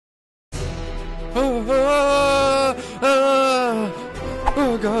Oh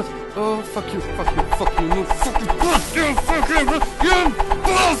god. Oh, fuck you, fuck you, fuck you, no, fuck you, fuck you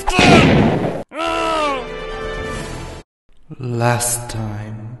bastard! Last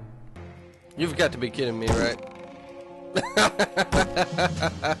time. You've got to be kidding me, right?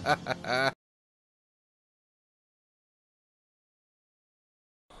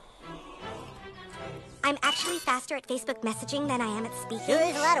 I'm actually faster at Facebook messaging than I am at speaking. Sure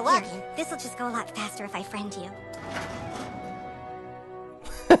is a lot of walking. This'll just go a lot faster if I friend you.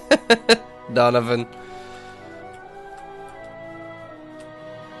 Donovan.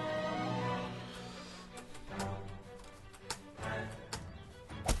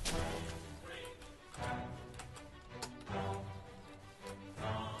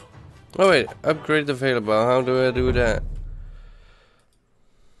 Oh wait, upgrade available. How do I do that?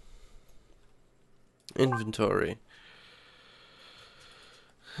 Inventory.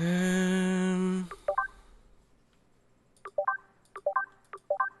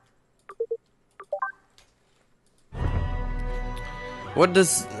 What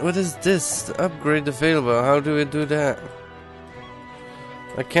is this? Upgrade available. How do I do that?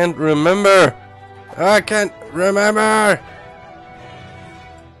 I can't remember. I can't remember.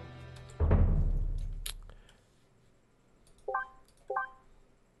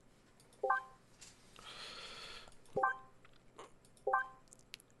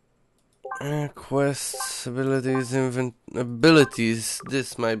 Quests, abilities, abilities.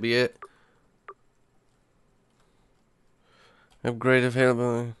 This might be it. Upgrade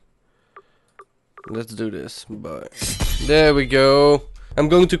available. Let's do this. Bye. There we go. I'm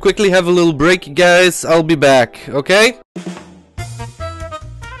going to quickly have a little break, guys. I'll be back, okay?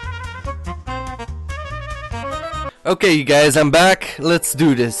 Okay, you guys, I'm back. Let's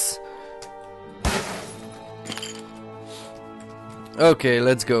do this. Okay,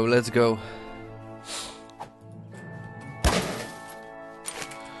 let's go, let's go.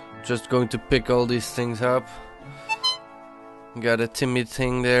 Just going to pick all these things up. Got a timid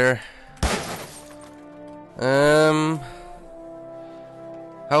thing there.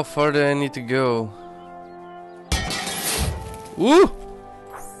 How far do I need to go? Woo!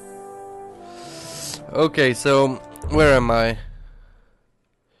 Okay, so where am I?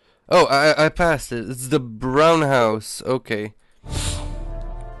 Oh, I passed it. It's the brown house. Okay.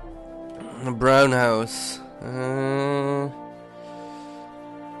 The brown house.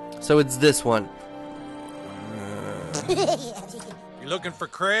 So it's this one. You looking for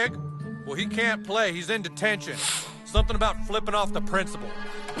Craig? Well, he can't play. He's in detention. Something about flipping off the principal.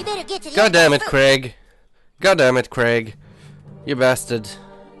 We better get to the God damn it, Craig. God damn it, Craig. You bastard.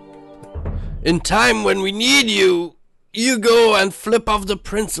 In time when we need you, you go and flip off the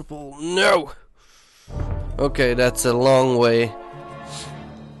principal. No. Okay, that's a long way.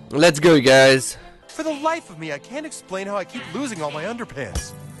 Let's go, guys. For the life of me, I can't explain how I keep losing all my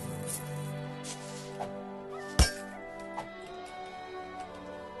underpants.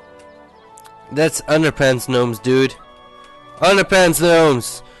 That's underpants gnomes, dude. Underpants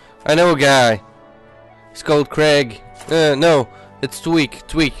gnomes. I know a guy. He's called Craig. No, it's Tweak.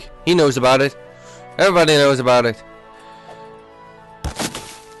 Tweak. He knows about it. Everybody knows about it.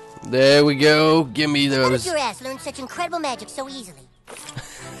 There we go. Give me How did those. your ass learn such incredible magic so easily?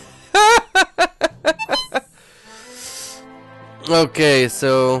 Okay,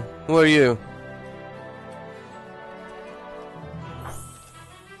 so who are you?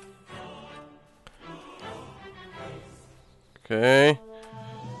 Okay.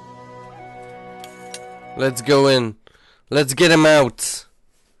 Let's go in. Let's get him out.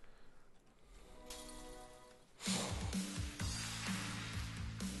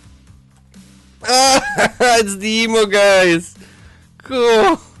 It's the emo guys.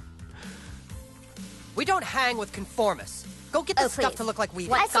 Cool. We don't hang with conformists. Go get the stuff please. to look like we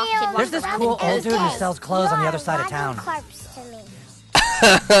do. What gawk kid There's this cool old dude who sells clothes on the other side of town.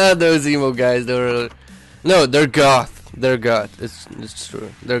 Those emo guys, they're no, they're goth. They're goth. It's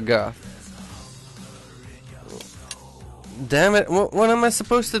true. They're goth. Damn it! What am I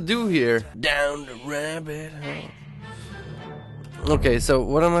supposed to do here? Down the rabbit hole. Okay, so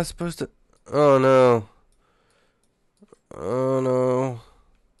what am I supposed to? Oh no! Oh no!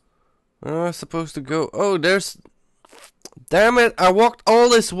 Where am I supposed to go? Oh, there's. Damn it! I walked all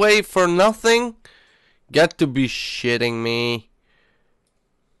this way for nothing. Got to be shitting me.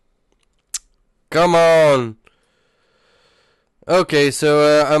 Come on. Okay,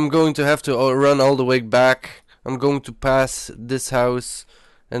 so I'm going to have to run all the way back. I'm going to pass this house,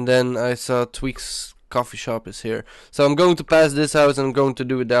 and then I saw Tweak's coffee shop is here. So I'm going to pass this house, and I'm going to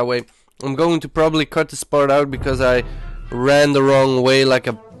do it that way. I'm going to probably cut this part out because I ran the wrong way like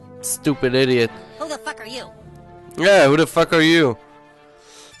a stupid idiot. Who the fuck are you? Yeah, who the fuck are you?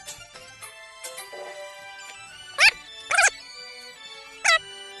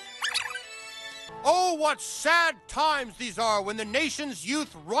 Oh, what sad times these are when the nation's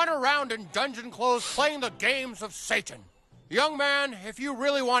youth run around in dungeon clothes playing the games of Satan. Young man, if you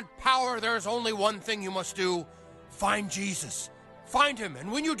really want power, there's only one thing you must do. Find Jesus. Find him,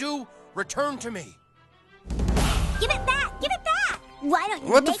 and when you do, return to me. Give it back! Give it back! Why don't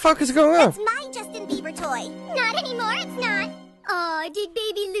you What the make fuck is going on? It's my Justin Bieber toy. Not anymore, it's not. Aw, did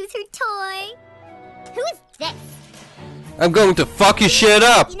baby lose her toy? Who is this? I'm going to fuck your shit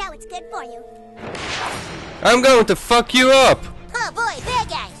up. You know it's good for you. I'm going to fuck you up. Oh boy, bad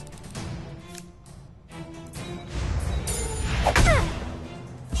guys.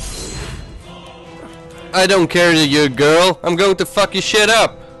 I don't care that you're a girl. I'm going to fuck your shit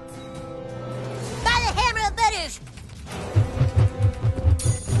up. By the hammer of butters.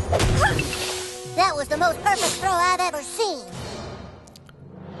 That was the most perfect throw I've ever seen.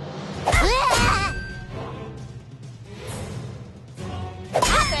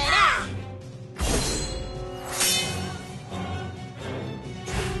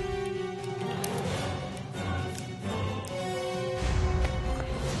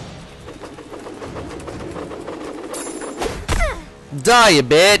 Die, you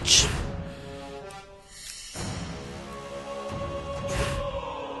bitch.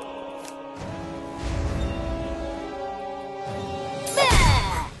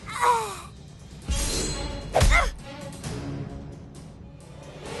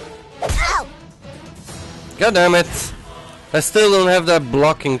 God damn it. I still don't have that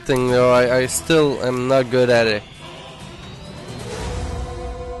blocking thing though. I still am not good at it.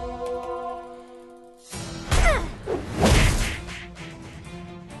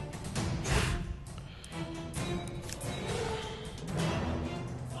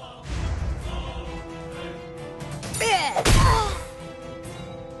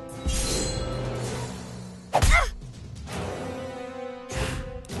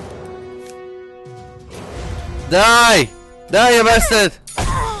 Die! Die, you bastard!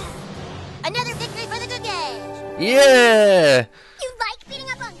 Another victory for the good guys. Yeah! You like beating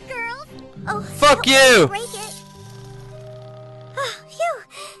up on girls? Oh, Fuck don't you! Break it. Oh, phew.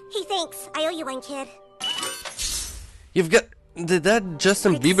 He thinks. I owe you one, kid. You've got... Did that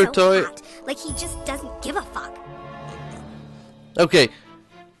Justin It's Bieber so toy... hot. Like he just doesn't give a fuck. Okay.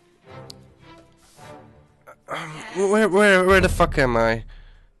 Where the fuck am I?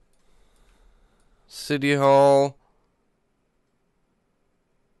 City Hall.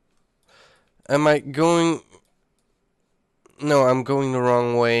 Am I going... No, I'm going the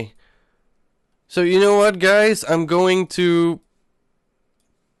wrong way. So you know what, guys? I'm going to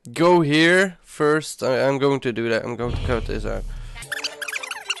go here first. I'm going to do that. I'm going to cut this out.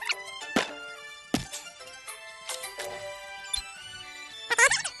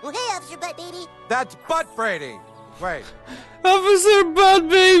 Well, hey, Officer Butt Baby. That's Butt Brady. Wait. Officer Butt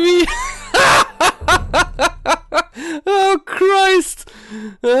Baby! Oh Christ!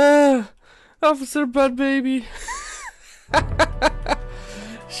 Officer Butt Baby.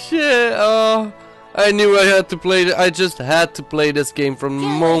 Shit! Oh, I knew I had to play. I just had to play this game from the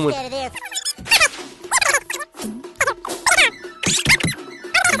moment. Get out of there.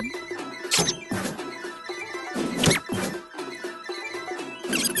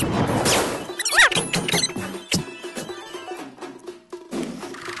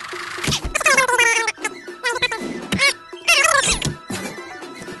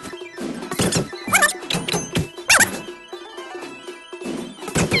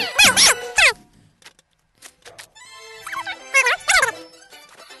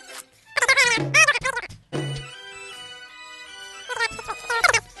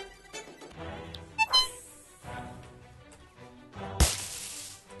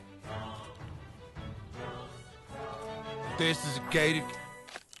 This is gated.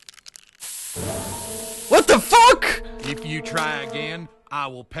 What the fuck? If you try again, I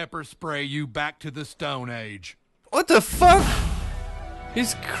will pepper spray you back to the Stone Age. What the fuck?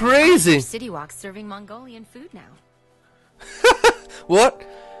 He's crazy. City Walk's serving Mongolian food now. What?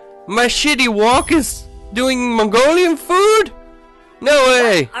 My shitty walk is doing Mongolian food? No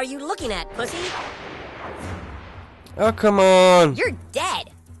way. What are you looking at, pussy? Oh, come on. You're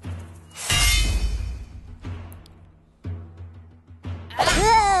dead.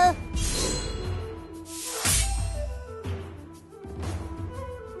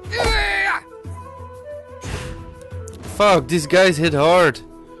 Fuck, these guys hit hard.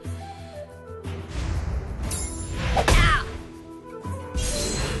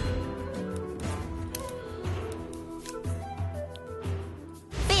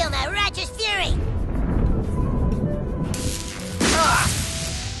 Feel my my righteous fury!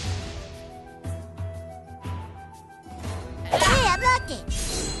 Hey, I blocked it!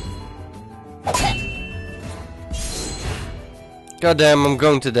 Goddamn, I'm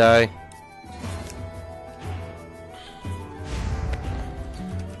going to die.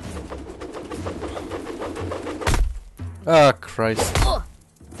 Ah, Christ.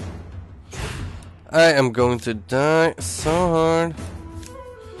 I am going to die so hard.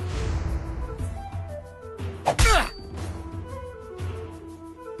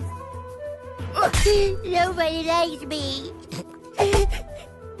 Nobody likes me.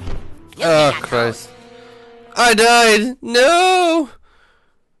 Oh, Christ. I died! No!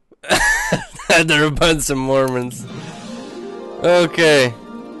 There are a bunch of Mormons. Okay.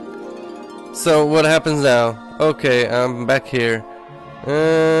 So, what happens now? Okay, I'm back here.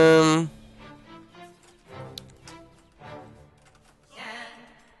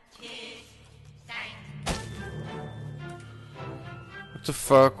 What the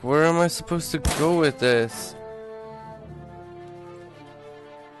fuck? Where am I supposed to go with this?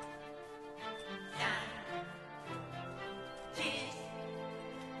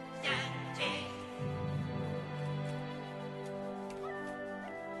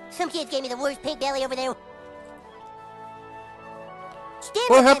 Some kids gave me the worst pink belly over there. Stand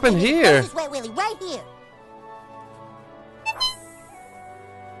What up, that happened baby. here? This is Wet Willie right here.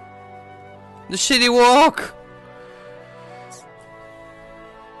 The shitty walk!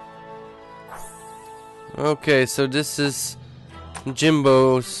 Okay, so this is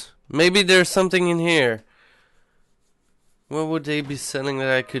Jimbo's. Maybe there's something in here. What would they be selling that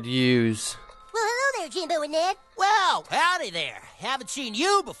I could use? Well, hello there, Jimbo and Ned. Well, howdy there. Haven't seen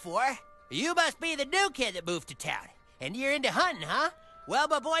you before. You must be the new kid that moved to town. And you're into hunting, huh? Well,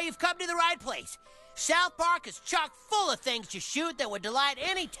 my boy, you've come to the right place. South Park is chock full of things to shoot that would delight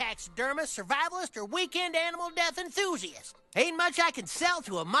any taxidermist, survivalist, or weekend animal death enthusiast. Ain't much I can sell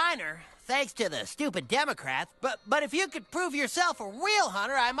to a minor, thanks to the stupid Democrats, but if you could prove yourself a real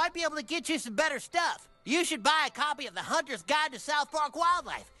hunter, I might be able to get you some better stuff. You should buy a copy of The Hunter's Guide to South Park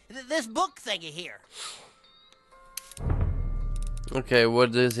Wildlife, this book thingy here. Okay,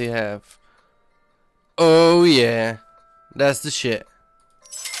 what does he have? Oh yeah, that's the shit.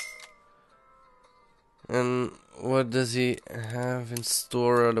 And what does he have in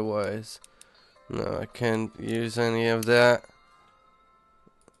store otherwise? No, I can't use any of that.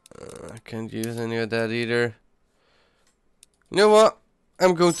 I can't use any of that either. You know what?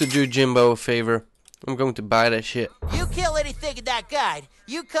 I'm going to do Jimbo a favor. I'm going to buy that shit. You kill anything in that guide,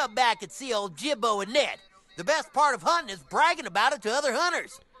 you come back and see old Jimbo and Ned. The best part of hunting is bragging about it to other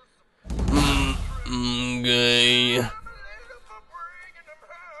hunters. Okay.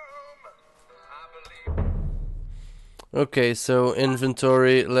 Okay, so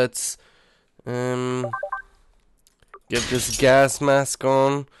inventory, let's get this gas mask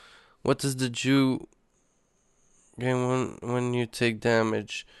on. What does the Jew gain when you take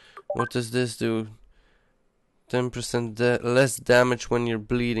damage? What does this do? 10% less damage when you're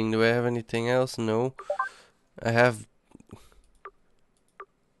bleeding. Do I have anything else? No. I have...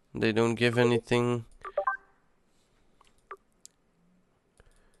 They don't give anything.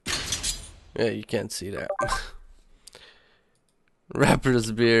 Yeah, you can't see that.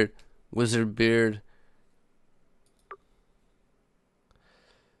 Rapper's beard. Wizard beard.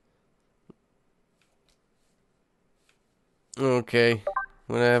 Okay.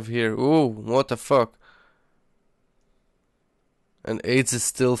 What do I have here? Ooh, what the fuck? And AIDS is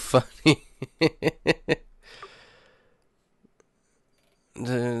still funny.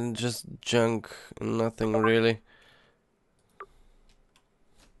 Just junk, nothing really.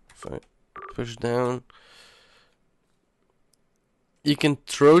 If I push down, you can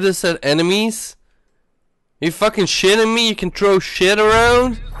throw this at enemies? You fucking shitting me? You can throw shit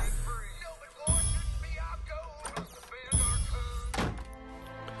around?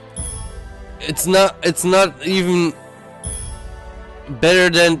 It's not even better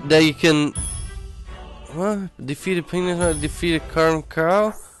than that you can. What? Defeat a peanut, defeat a carn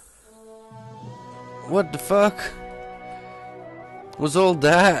cow? What the fuck? Was all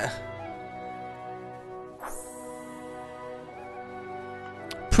that?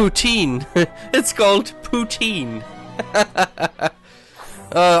 Poutine. It's called poutine.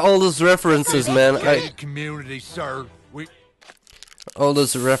 All those references, man. Community, sir. All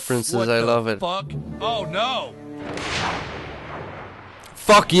those references, What I the love it. Fuck? Oh no!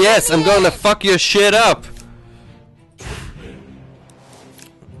 Fuck yes, I'm gonna fuck your shit up.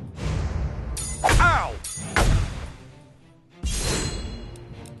 Ow!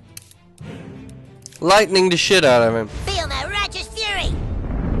 Lightning the shit out of him. Feel my righteous fury!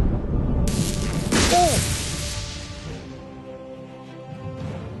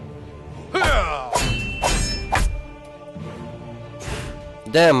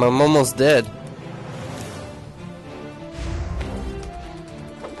 Damn, I'm almost dead.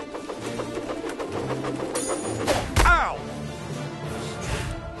 Ow!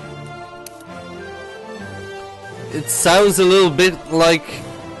 It sounds a little bit like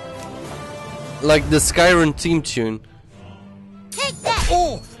the Skyrim theme tune. Take that!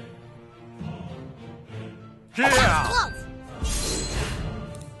 Oh! Yeah! Close!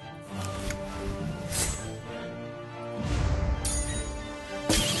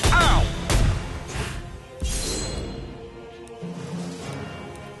 Ow!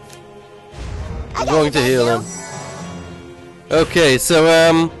 I'm going to heal him. Okay,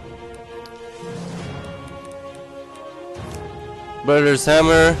 so Brother's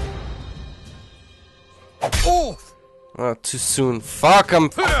hammer. Oh! Oh, too soon. Fuck, I'm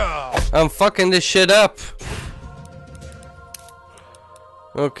fucking this shit up.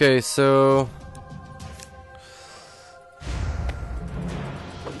 Okay, so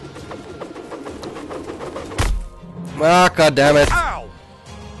ah, god damn it. Ow!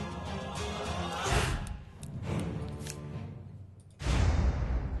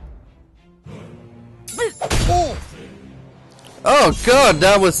 Oh! Oh god,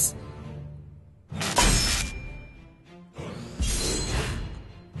 that was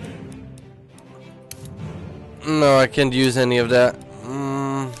no, I can't use any of that.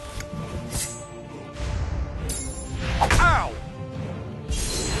 Ow!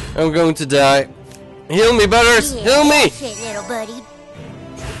 I'm going to die. Heal me, Butters! Heal me! Shit, little buddy.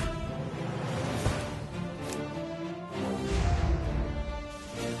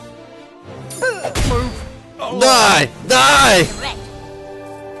 Die! Die! Correct.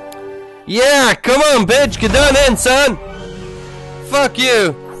 Yeah, come on, bitch! Get done in, son! Fuck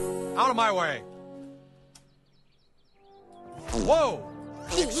you! Out of my way! Whoa!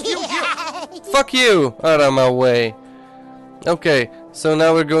 Fuck you! Out of my way. Okay, so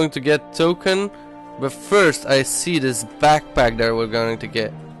now we're going to get token. But first, I see this backpack that we're going to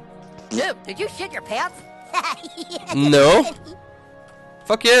get. Luke, did you shit your pants? No?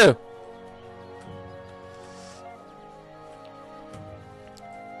 Fuck you!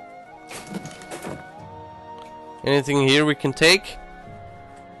 Anything here we can take?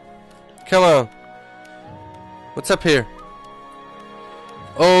 Come on. What's up here?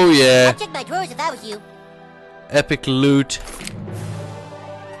 Oh yeah. I'd check my drawers if I was you. Epic loot.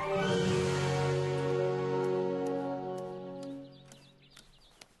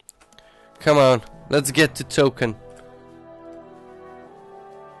 Come on, let's get to token.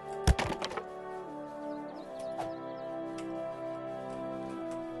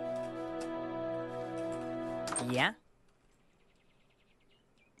 Yeah?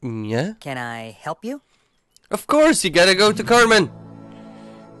 Yeah? Can I help you? Of course, you gotta go to Carmen.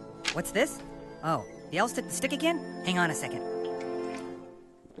 What's this? Oh, the L's took the stick again? Hang on a second.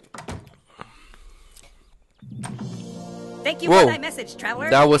 Thank you Whoa. for that message, traveler.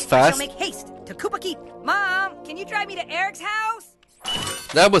 That was I fast. shall make haste to Koopa Keep. Mom, can you drive me to Eric's house?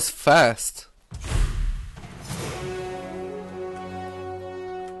 That was fast.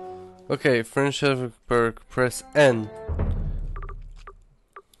 Okay, French perk, press N.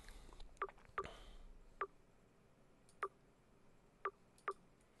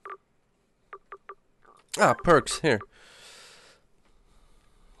 Ah, perks, here.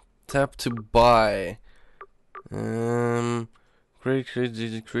 Tap to buy. Great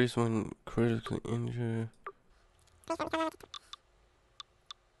decrease when critically injured.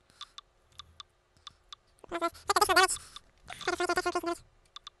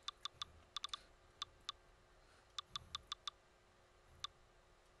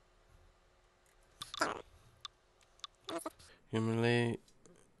 Accumulate.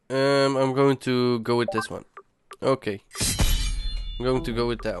 I'm going to go with this one. Okay. I'm going to go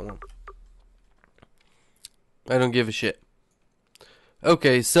with that one. I don't give a shit.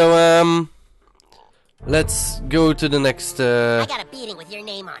 Okay, so let's go to the next I got a beating with your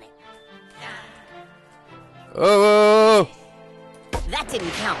name on it. Oh! That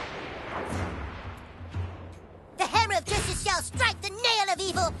didn't count. The hammer of justice shall strike the nail of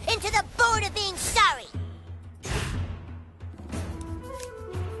evil into the board of being sorry.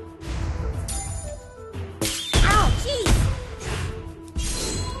 Ow, jeez!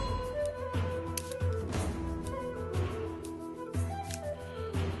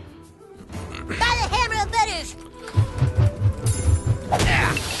 By the hammer of butters!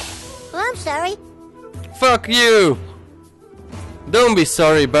 Well, I'm sorry. Fuck you! Don't be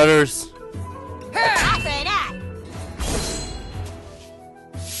sorry, Butters. Eye for an eye.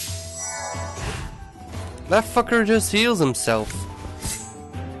 That fucker just heals himself.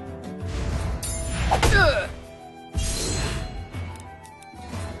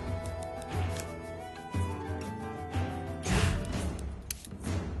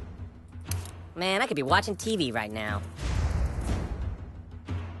 Man, I could be watching TV right now.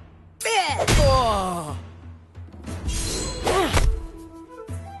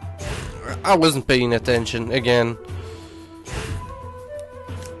 I wasn't paying attention again.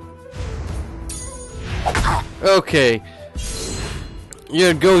 Okay.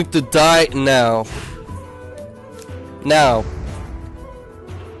 You're going to die now. Now.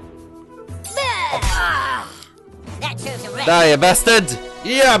 Die, you bastard!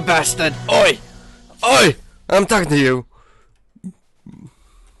 Yeah, bastard! Oi! Oi! I'm talking to you.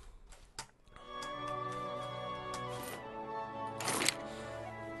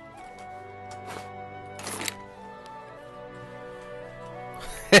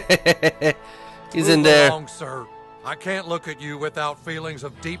 He's in there. Move along, sir. I can't look at you without feelings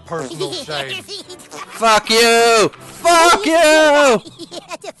of deep personal shame. Fuck you! Fuck you!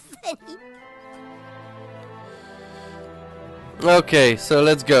 Okay, so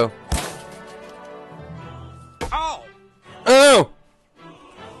let's go.